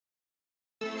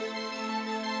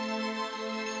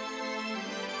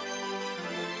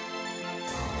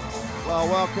Well,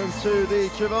 welcome to the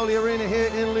Tivoli Arena here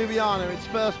in Ljubljana. It's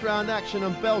first round action,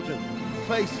 and Belgium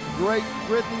face Great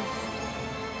Britain.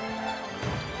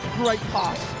 Great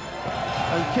pass.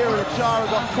 And Kieran Achara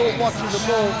got caught watching the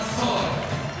ball.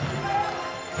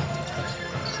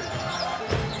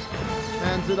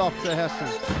 Hands it off to Hessen.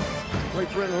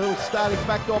 Great Britain, a little static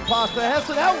backdoor pass to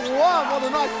Hessen. That one! What a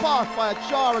nice pass by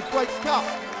Achara. Great cut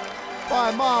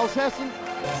by Miles Hessen.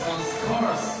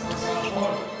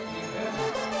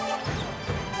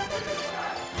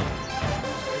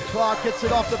 Clark gets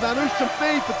it off to Van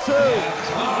Oostenveen for two.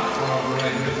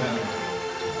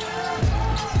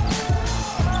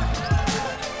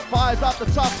 Fires up the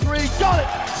top three, got it!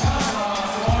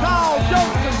 Carl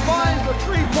Johnson finds the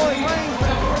three-point range.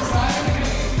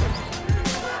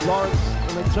 Lawrence,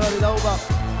 and they turn it over.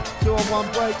 2-on-1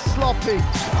 break, sloppy.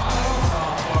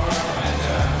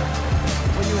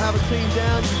 When you have a team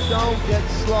down, you don't get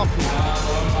sloppy.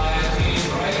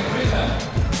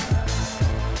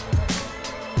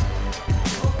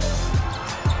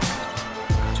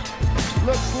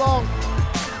 Looks long.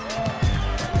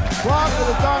 Clark with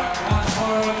a dunk.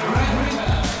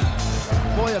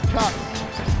 Moyer cuts.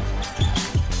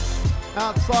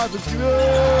 Outside was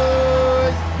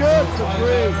good. Good to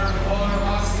three.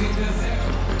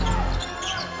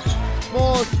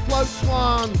 Moores floats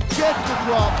one. Gets the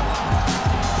drop.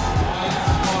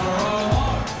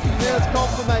 There's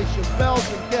confirmation.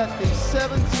 Belgium get the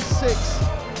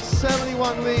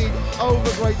 76-71 lead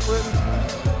over Great Britain.